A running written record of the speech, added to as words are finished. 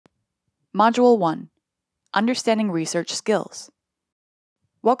Module 1 Understanding Research Skills.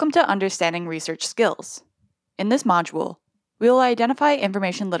 Welcome to Understanding Research Skills. In this module, we will identify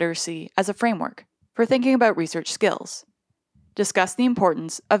information literacy as a framework for thinking about research skills, discuss the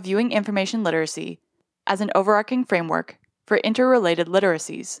importance of viewing information literacy as an overarching framework for interrelated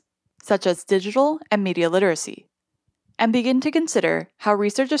literacies, such as digital and media literacy, and begin to consider how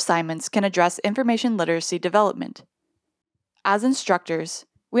research assignments can address information literacy development. As instructors,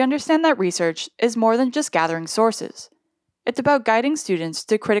 we understand that research is more than just gathering sources. It's about guiding students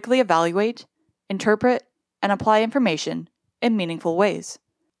to critically evaluate, interpret, and apply information in meaningful ways.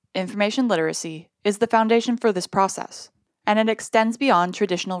 Information literacy is the foundation for this process, and it extends beyond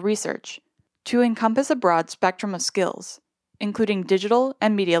traditional research to encompass a broad spectrum of skills, including digital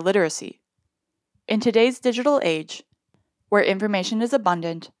and media literacy. In today's digital age, where information is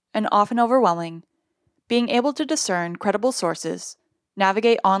abundant and often overwhelming, being able to discern credible sources,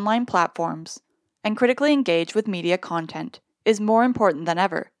 navigate online platforms, and critically engage with media content is more important than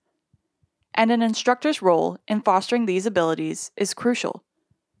ever. And an instructor's role in fostering these abilities is crucial.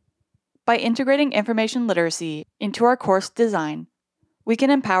 By integrating information literacy into our course design, we can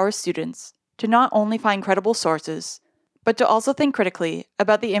empower students to not only find credible sources, but to also think critically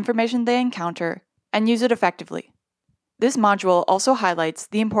about the information they encounter and use it effectively. This module also highlights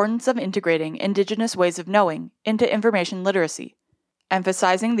the importance of integrating Indigenous ways of knowing into information literacy,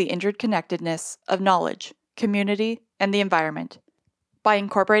 emphasizing the interconnectedness of knowledge, community, and the environment. By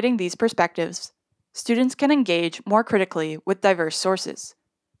incorporating these perspectives, students can engage more critically with diverse sources,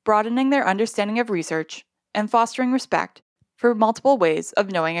 broadening their understanding of research and fostering respect for multiple ways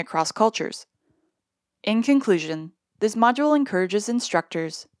of knowing across cultures. In conclusion, this module encourages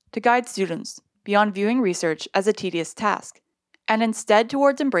instructors to guide students beyond viewing research as a tedious task, and instead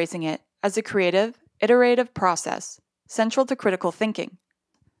towards embracing it as a creative, iterative process central to critical thinking.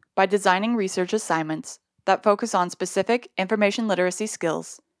 By designing research assignments that focus on specific information literacy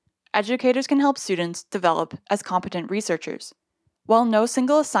skills, educators can help students develop as competent researchers. While no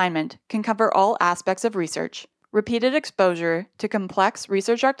single assignment can cover all aspects of research, repeated exposure to complex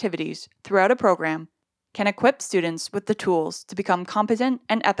research activities throughout a program can equip students with the tools to become competent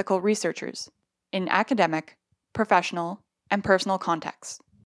and ethical researchers in academic, professional, and personal contexts.